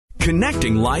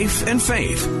Connecting life and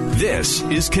faith. This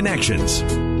is Connections.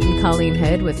 I'm Colleen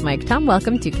Hood with Mike Tom.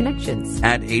 Welcome to Connections.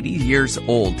 At 80 years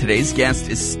old, today's guest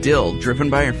is still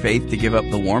driven by her faith to give up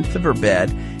the warmth of her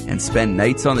bed and spend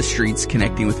nights on the streets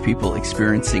connecting with people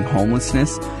experiencing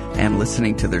homelessness and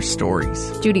listening to their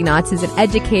stories. Judy Knotts is an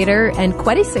educator and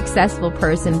quite a successful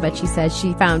person, but she says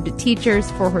she found teachers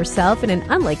for herself in an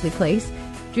unlikely place.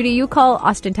 Judy, you call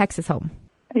Austin, Texas home.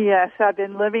 Yes, I've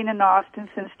been living in Austin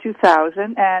since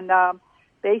 2000, and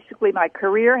basically my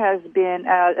career has been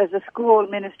as a school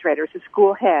administrator, as a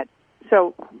school head.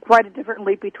 So quite a different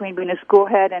leap between being a school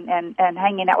head and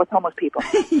hanging out with homeless people.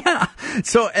 Yeah.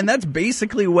 So, and that's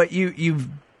basically what you've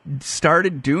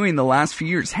started doing the last few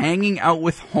years, hanging out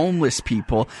with homeless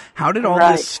people. How did all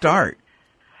this start?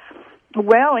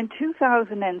 Well, in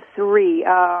 2003,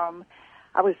 I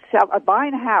was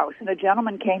buying a house, and a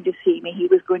gentleman came to see me. He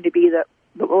was going to be the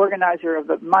organizer of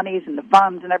the monies and the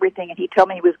funds and everything, and he told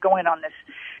me he was going on this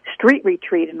street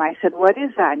retreat, and I said, what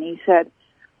is that? And he said,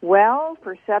 well,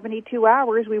 for 72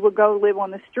 hours, we will go live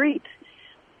on the streets.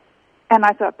 And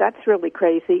I thought, that's really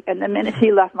crazy. And the minute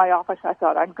he left my office, I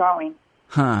thought, I'm going.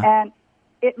 And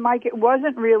Mike, it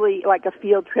wasn't really like a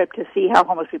field trip to see how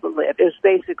homeless people lived. It was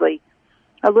basically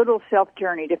a little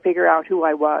self-journey to figure out who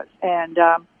I was. And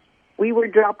we were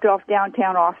dropped off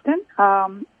downtown Austin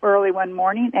early one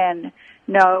morning, and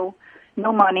no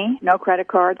money, no credit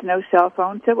cards, no cell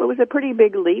phone. So it was a pretty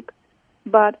big leap.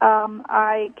 But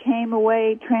I came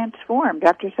away transformed.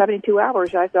 After 72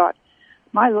 hours, I thought,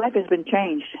 my life has been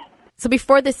changed. So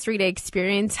before this 3-day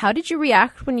experience, how did you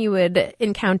react when you would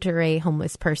encounter a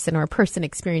homeless person or a person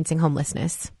experiencing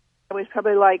homelessness? I was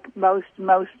probably like most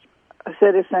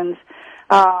citizens.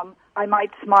 I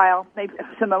might smile. Maybe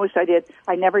the most I did.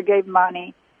 I never gave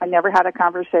money. I never had a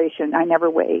conversation. I never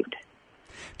waved.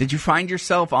 Did you find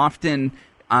yourself often...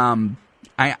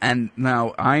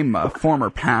 Now I'm a former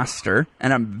pastor,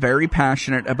 and I'm very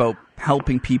passionate about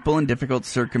helping people in difficult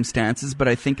circumstances, but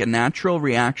I think a natural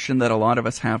reaction that a lot of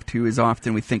us have too is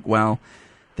often we think, well,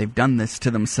 they've done this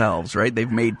to themselves, right?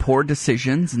 They've made poor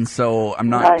decisions, and so I'm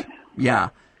not... Right. Yeah.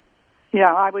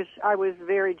 Yeah, I was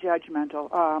very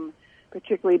judgmental,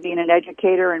 particularly being an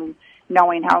educator and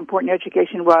knowing how important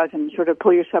education was and sort of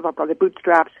pull yourself up by the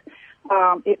bootstraps.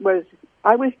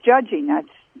 I was judging. That's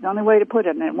the only way to put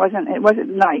it, and it wasn't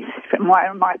nice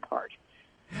on my part.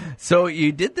 So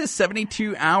you did this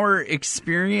 72-hour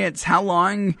experience. How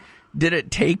long did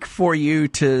it take for you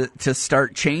to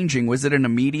start changing? Was it an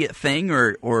immediate thing,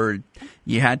 or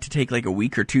you had to take like a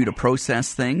week or two to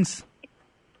process things?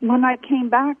 When I came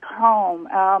back home,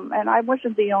 and I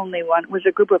wasn't the only one, it was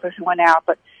a group of us who went out,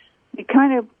 but we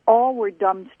kind of all were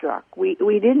dumbstruck. We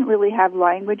didn't really have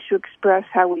language to express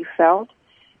how we felt.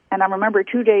 And I remember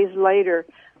 2 days later,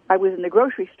 I was in the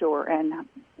grocery store and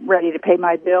ready to pay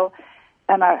my bill,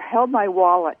 and I held my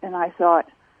wallet, and I thought,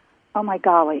 oh, my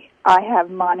golly, I have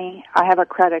money, I have a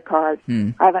credit card,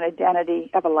 I have an identity,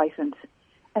 I have a license.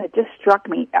 And it just struck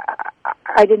me.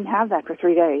 I didn't have that for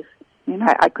 3 days. I mean,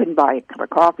 I couldn't buy a cup of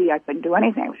coffee. I couldn't do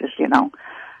anything. I was just,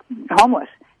 homeless.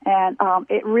 And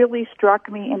it really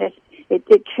struck me, and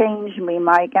it changed me,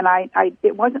 Mike. And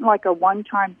it wasn't like a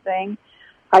one-time thing.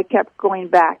 I kept going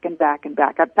back and back and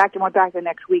back. In fact, I went back the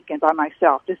next weekend by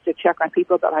myself just to check on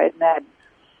people that I had met.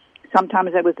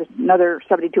 Sometimes it was another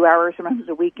 72 hours. Sometimes it was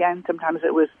a weekend. Sometimes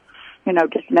it was,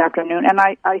 just an afternoon. And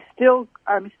I'm still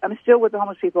with the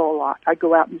homeless people a lot. I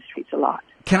go out in the streets a lot.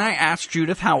 Can I ask,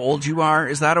 Judith, how old you are?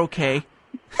 Is that okay?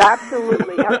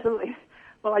 Absolutely, absolutely.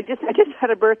 Well, I just had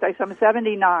a birthday, so I'm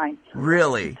 79.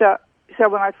 Really? So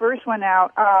when I first went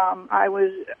out, I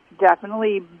was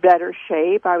definitely better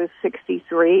shape. I was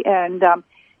 63, and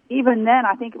even then,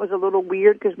 I think it was a little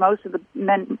weird because most of the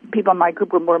people in my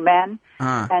group were men,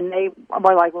 and they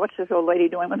were like, "What's this old lady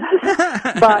doing with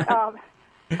us?" But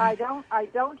I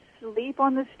don't sleep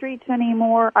on the streets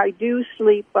anymore. I do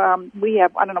sleep. We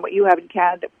have, I don't know what you have in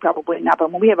Canada, probably not,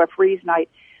 but when we have a freeze night,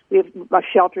 we have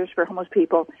shelters for homeless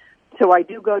people. So I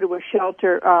do go to a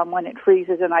shelter when it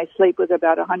freezes, and I sleep with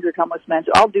about 100 homeless men.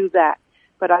 So I'll do that,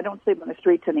 but I don't sleep on the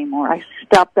streets anymore. I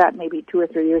stopped that maybe 2 or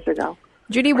 3 years ago.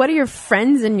 Judy, what do your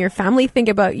friends and your family think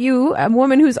about you, a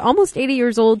woman who's almost 80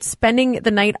 years old, spending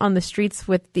the night on the streets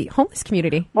with the homeless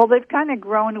community? Well, they've kind of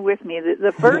grown with me.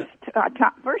 The first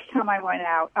time I went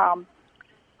out,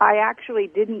 I actually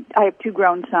didn't. I have 2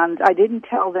 grown sons. I didn't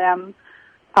tell them.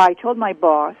 I told my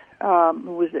boss,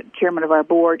 who was the chairman of our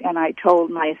board, and I told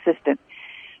my assistant.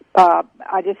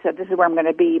 I just said, this is where I'm going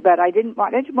to be, but I didn't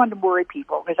want to worry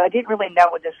people because I didn't really know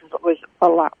what this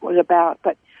was about.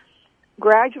 But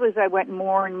gradually, as I went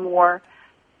more and more,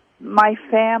 my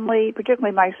family,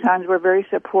 particularly my sons, were very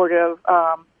supportive.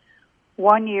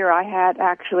 one year I had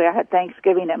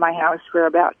Thanksgiving at my house for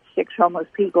about 6 homeless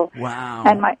people. Wow.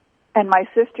 And my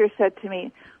sister said to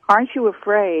me, "Aren't you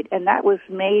afraid?" And that was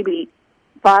maybe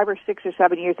 5 or 6 or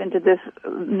 7 years into this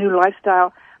new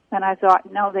lifestyle. And I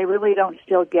thought, no, they really don't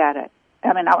still get it.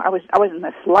 I mean, I wasn't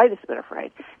the slightest bit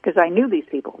afraid because I knew these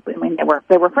people. I mean,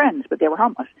 they were friends, but they were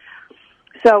homeless.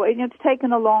 So it's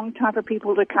taken a long time for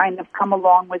people to kind of come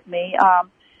along with me.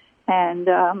 And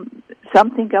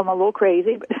some think I'm a little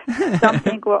crazy, but some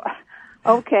think, well,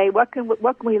 okay, what can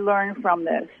we learn from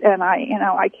this? And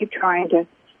I keep trying to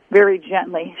very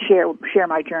gently share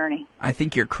my journey. I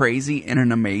think you're crazy in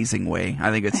an amazing way. I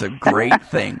think it's a great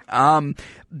thing.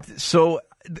 So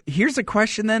here's a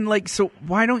question then, so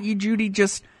why don't you, Judy,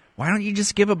 just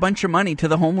give a bunch of money to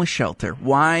the homeless shelter?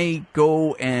 Why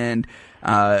go and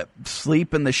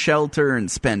sleep in the shelter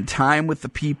and spend time with the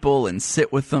people and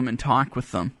sit with them and talk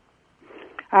with them?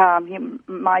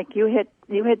 Mike, you hit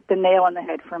the nail on the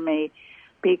head for me,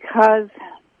 because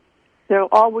there'll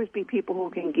always be people who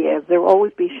can give. There will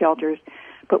always be shelters,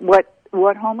 but what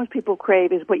homeless people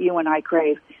crave is what you and I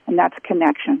crave, and that's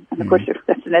connection. And of course,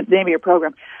 that's the name of your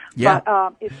program. Yeah.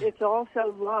 But it's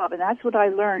also love, and that's what I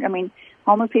learned. I mean,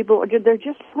 homeless people, they're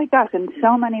just like us in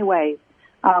so many ways.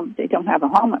 They don't have a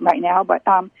home right now, but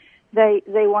they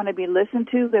want to be listened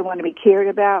to. They want to be cared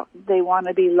about. They want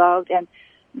to be loved, and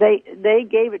they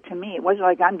gave it to me. It wasn't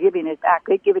like I'm giving it back.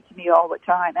 They give it to me all the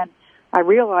time, and I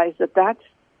realized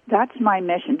that's my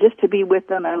mission, just to be with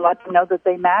them and let them know that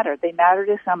they matter. They matter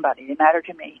to somebody. They matter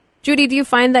to me. Judy, do you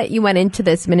find that you went into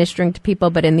this ministering to people,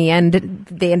 but in the end,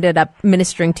 they ended up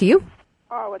ministering to you?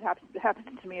 Oh, it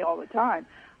happens to me all the time.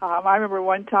 I remember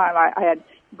one time I had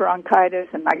bronchitis,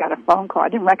 and I got a phone call. I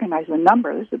didn't recognize the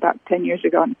number. This was about 10 years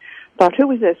ago. And I thought, who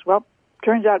was this? Well,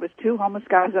 turns out it was 2 homeless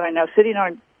guys that I know sitting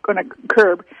on a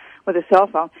curb with a cell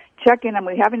phone, checking them.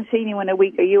 We haven't seen you in a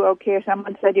week. Are you okay?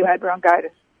 Someone said you had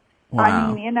bronchitis. Wow.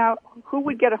 I mean, who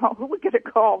would get a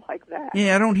call like that?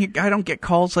 Yeah, I don't get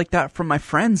calls like that from my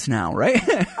friends now, right?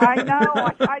 I know.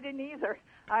 I didn't either.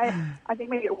 I think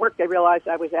maybe at work they realized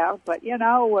I was out, but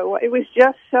it was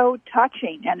just so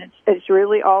touching, and it's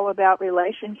really all about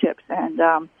relationships,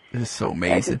 and this is so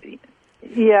amazing.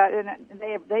 Yeah, and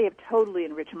they have totally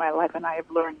enriched my life, and I have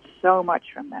learned so much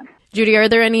from them. Judy, are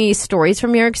there any stories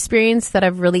from your experience that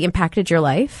have really impacted your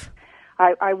life?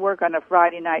 I work on a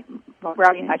Friday night. Well,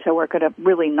 Friday nights I work at a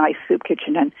really nice soup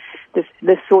kitchen, and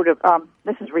this sort of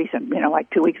this is recent, like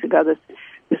 2 weeks ago.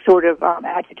 This sort of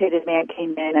agitated man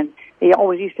came in, and he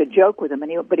always used to joke with him,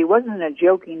 but he wasn't in a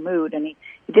joking mood, and he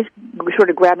just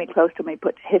sort of grabbed me close to me,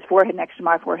 put his forehead next to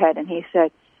my forehead, and he said,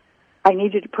 "I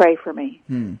need you to pray for me."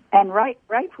 And right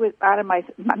out of my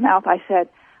mouth, I said,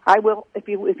 "I will if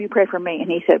you pray for me."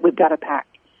 And he said, "We've got a pact."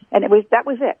 And that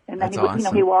was it. And then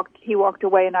awesome. he walked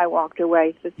away, and I walked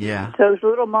away. So, yeah. So those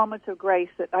little moments of grace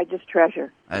that I just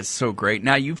treasure. That's so great.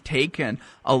 Now, you've taken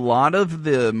a lot of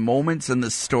the moments and the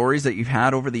stories that you've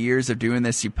had over the years of doing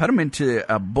this. You put them into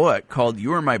a book called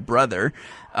 "You Are My Brother."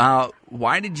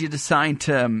 Why did you decide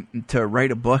to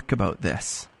write a book about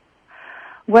this?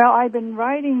 Well, I've been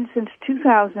writing since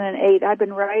 2008. I've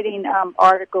been writing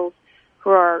articles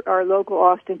for our local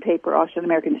Austin paper, Austin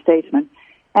American Statesman.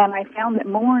 And I found that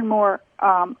more and more,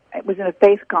 it was in a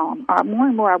faith column, more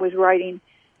and more I was writing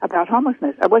about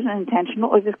homelessness. I wasn't intentional.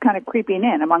 It was just kind of creeping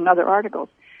in among other articles.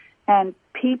 And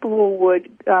people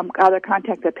would either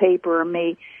contact the paper or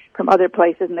me from other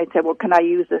places, and they'd say, well, can I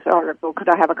use this article? Could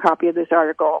I have a copy of this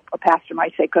article? A pastor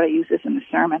might say, could I use this in a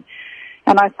sermon?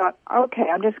 And I thought, okay,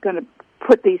 I'm just going to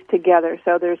put these together.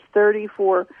 So there's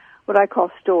 34 what I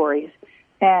call stories.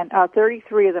 And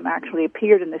 33 of them actually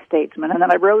appeared in the Statesman, and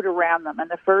then I wrote around them. And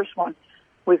the first one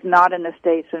was not in the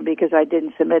Statesman because I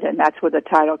didn't submit it, and that's where the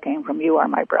title came from, "You Are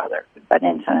My Brother," an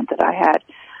incident that I had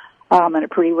in a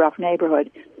pretty rough neighborhood.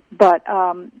 But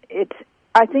I'm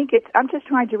just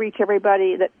trying to reach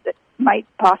everybody that might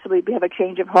possibly have a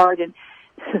change of heart. And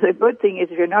so the good thing is,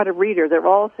 if you're not a reader, they're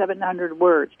all 700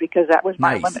 words, because that was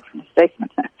my limit from the Statesman.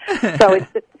 So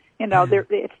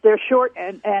they're short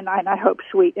and I hope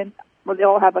sweet, and they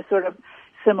all have a sort of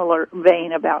similar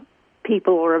vein about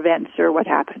people or events or what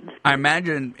happens. I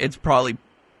imagine it's probably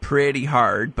pretty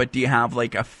hard, but do you have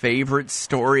a favorite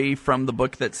story from the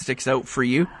book that sticks out for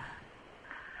you?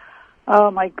 Oh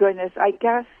my goodness. I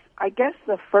guess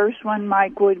the first one,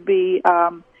 Mike, would be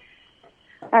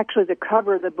actually the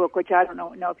cover of the book, which I don't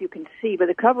know if you can see, but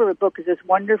the cover of the book is this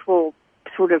wonderful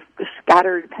sort of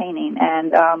scattered painting,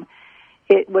 and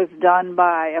it was done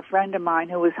by a friend of mine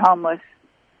who was homeless.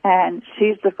 And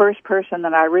she's the first person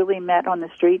that I really met on the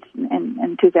streets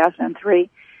in 2003.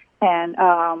 And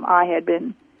I had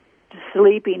been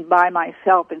sleeping by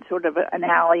myself in sort of an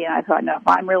alley, and I thought, no, if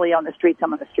I'm really on the streets,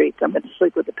 I'm on the streets. I'm going to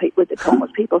sleep with the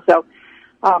homeless people. So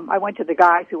I went to the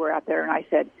guys who were out there, and I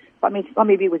said, let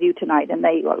me be with you tonight. And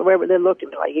they looked at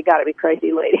me like, you got to be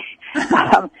crazy, lady.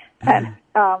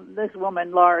 This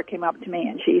woman, Laura, came up to me,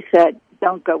 and she said,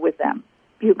 don't go with them.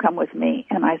 You come with me.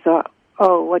 And I thought,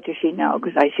 oh, what does she know?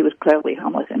 Because she was clearly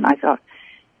homeless, and I thought,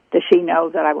 does she know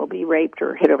that I will be raped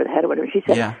or hit over the head or whatever? She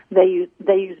said, they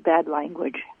use bad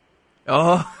language.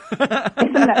 Oh,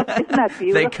 isn't that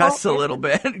beautiful? They cuss a little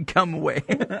bit and come away.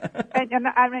 and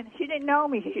I mean, she didn't know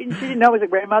me. She didn't know I was a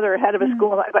grandmother or head of a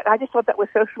school, but I just thought that was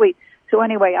so sweet. So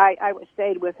anyway, I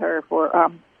stayed with her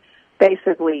for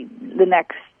basically the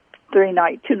next 2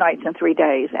 nights and 3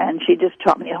 days, and she just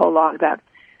taught me a whole lot about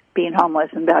being homeless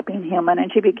and about being human,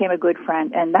 and she became a good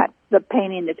friend. And that the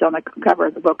painting that's on the cover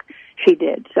of the book, she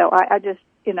did. So I just,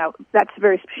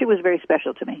 she was very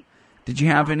special to me. Did you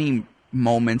have any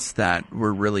moments that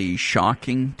were really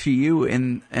shocking to you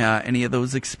in any of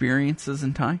those experiences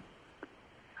in time?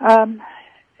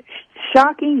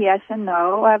 Shocking, yes and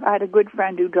no. I had a good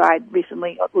friend who died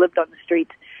recently, lived on the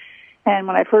streets. And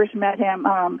when I first met him,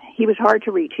 he was hard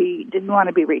to reach. He didn't want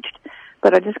to be reached.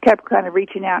 But I just kept kind of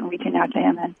reaching out to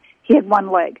him. And he had one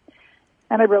leg.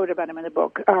 And I wrote about him in the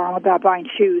book, about buying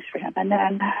shoes for him. And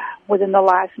then within the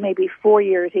last maybe 4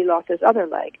 years, he lost his other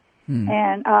leg.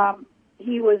 And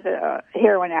he was a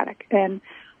heroin addict. And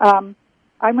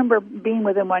I remember being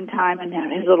with him one time in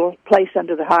his little place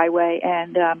under the highway,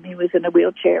 and he was in a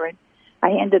wheelchair, and I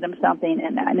handed him something,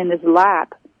 and in his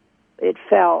lap, it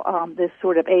fell this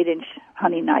sort of 8-inch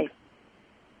hunting knife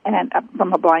and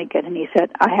from a blanket, and he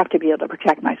said, I have to be able to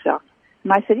protect myself.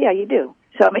 And I said, yeah, you do.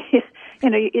 So, I mean,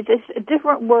 it's a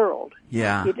different world.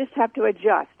 Yeah. You just have to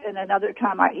adjust. And another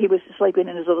time, he was sleeping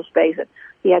in his little space, and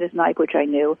he had his knife, which I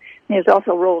knew. And there was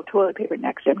also a roll of toilet paper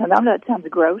next to him. And I know that sounds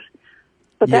gross,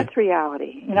 but that's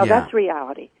reality. That's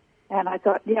reality. And I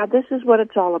thought, yeah, this is what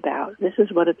it's all about. This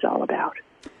is what it's all about.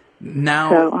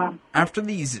 Now, after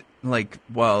these,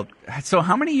 so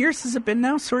how many years has it been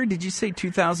now? Sorry, did you say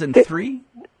 2003?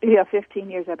 Yeah,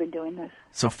 15 years I've been doing this.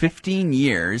 So 15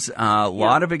 years, a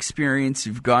lot of experience.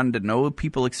 You've gotten to know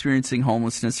people experiencing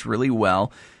homelessness really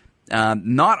well.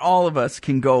 Not all of us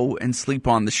can go and sleep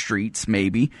on the streets,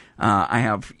 maybe. I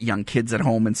have young kids at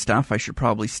home and stuff. I should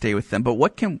probably stay with them. But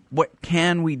what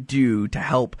can we do to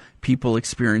help people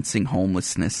experiencing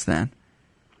homelessness then?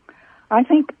 I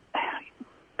think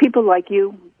people like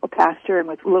you, a pastor, and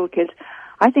with little kids,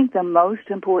 I think the most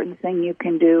important thing you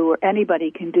can do, or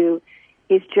anybody can do,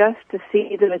 is just to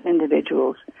see them as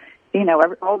individuals.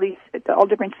 All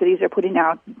different cities are putting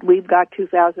out, we've got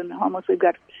 2,000 homeless, we've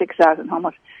got 6,000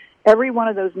 homeless. Every one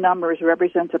of those numbers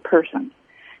represents a person.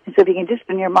 And so if you can just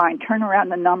in your mind turn around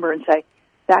the number and say,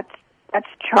 that's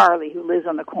Charlie who lives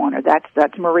on the corner,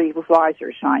 that's Marie who flies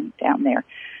her sign down there.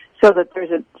 So that there's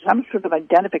some sort of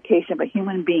identification of a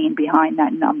human being behind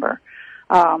that number.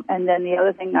 And then the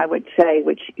other thing I would say,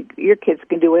 which your kids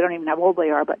can do, I don't even know how old they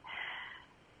are, but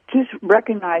just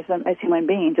recognize them as human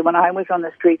beings. And when I was on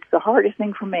the streets, the hardest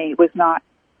thing for me was not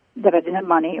that I didn't have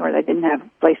money or that I didn't have a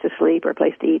place to sleep or a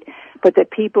place to eat, but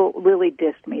that people really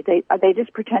dissed me. They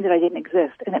just pretended I didn't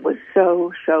exist, and it was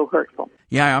so, so hurtful.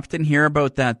 Yeah, I often hear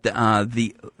about that,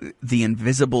 the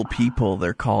invisible people,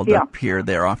 they're called up here.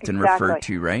 They're often referred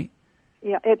to, right?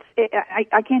 Yeah,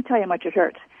 I can't tell you how much it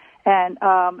hurts. And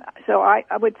so I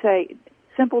would say,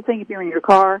 simple thing, if you're in your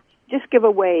car, just give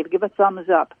a wave, give a thumbs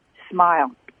up,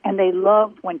 smile. And they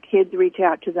love when kids reach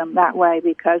out to them that way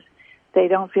because they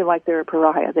don't feel like they're a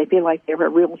pariah. They feel like they're a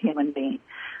real human being.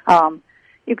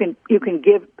 You can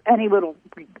give any little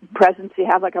presents you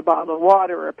have, like a bottle of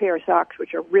water or a pair of socks,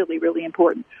 which are really, really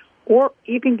important. Or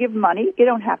you can give money. You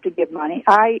don't have to give money.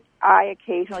 I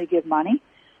occasionally give money,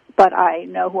 but I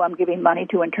know who I'm giving money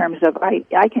to in terms of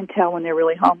I can tell when they're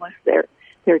really homeless.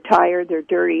 They're tired. They're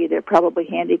dirty. They're probably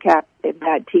handicapped. They have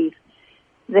bad teeth.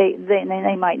 They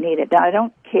might need it. Now, I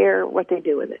don't care what they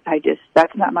do with it.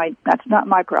 That's not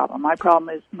my problem. My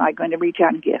problem is, am I going to reach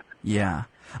out and give? Yeah,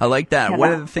 I like that.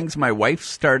 One of the things my wife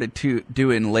started to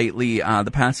doing lately,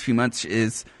 the past few months,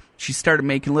 is she started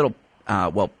making little,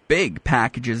 big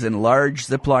packages in large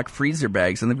Ziploc freezer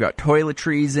bags, and they've got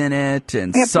toiletries in it,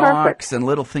 and socks, and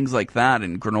little things like that,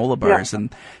 and granola bars,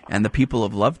 and the people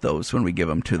have loved those when we give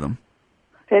them to them.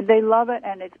 They love it,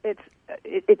 and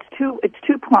it's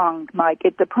two pronged, Mike.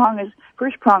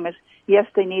 First prong is yes,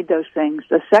 they need those things.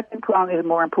 The second prong is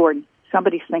more important.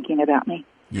 Somebody's thinking about me.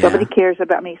 Yeah. Somebody cares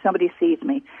about me. Somebody sees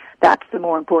me. That's the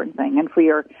more important thing. And for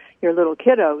your little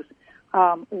kiddos,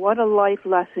 what a life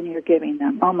lesson you're giving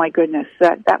them. Oh my goodness,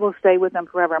 that will stay with them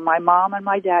forever. My mom and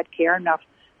my dad care enough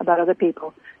about other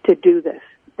people to do this.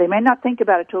 They may not think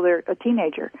about it till they're a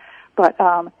teenager, but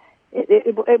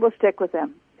it will stick with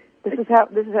them. This is how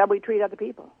we treat other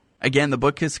people. Again, the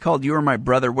book is called You Are My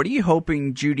Brother. What are you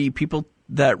hoping, Judy, people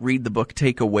that read the book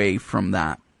take away from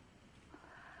that?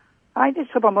 I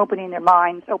just hope I'm opening their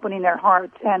minds, opening their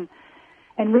hearts, and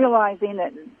realizing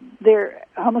that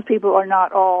homeless people are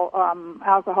not all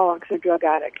alcoholics or drug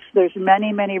addicts. There's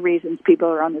many, many reasons people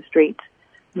are on the streets.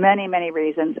 Many, many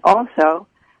reasons. Also,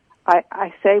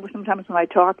 I say sometimes when I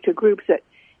talk to groups that,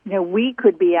 we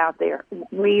could be out there.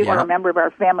 We are a member of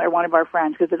our family or one of our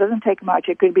friends, because it doesn't take much.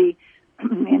 It could be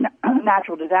a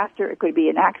natural disaster. It could be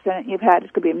an accident you've had.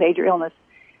 It could be a major illness.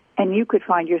 And you could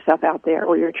find yourself out there,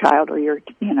 or your child, or your,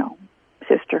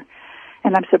 sister.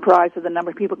 And I'm surprised at the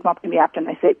number of people come up to me after and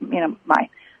they say,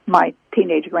 my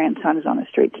teenage grandson is on the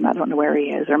streets and I don't know where he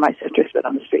is, or my sister's been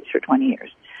on the streets for 20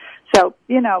 years. So,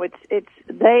 they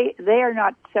are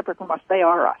not separate from us. They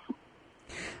are us.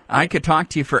 I could talk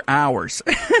to you for hours.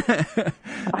 I could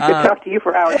talk to you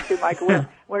for hours too, Michael.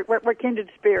 We're kindred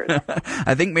spirits.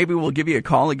 I think maybe we'll give you a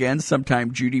call again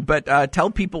sometime, Judy. But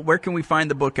tell people, where can we find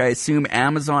the book? I assume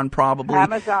Amazon, probably.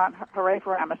 Amazon. Hooray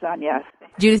for Amazon, yes.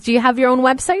 Judith, do you have your own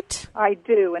website? I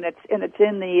do, and it's in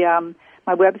the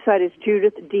my website is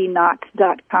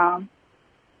judithdknotts.com,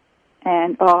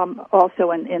 and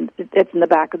also it's in the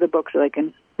back of the book, so they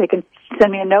can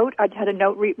send me a note. I had a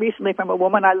note recently from a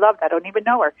woman I loved. I don't even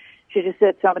know her. She just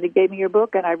said, somebody gave me your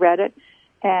book, and I read it,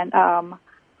 and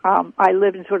I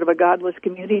lived in sort of a godless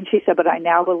community, and she said, but I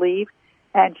now believe.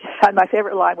 And my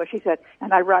favorite line was, she said,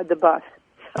 and I ride the bus.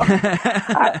 So,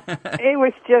 it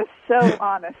was just so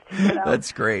honest.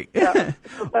 That's great. So,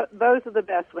 those are the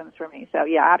best ones for me. So,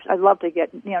 yeah, I'd love to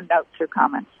get notes or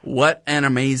comments. What an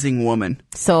amazing woman.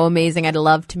 So amazing. I'd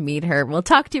love to meet her. We'll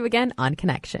talk to you again on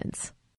Connections.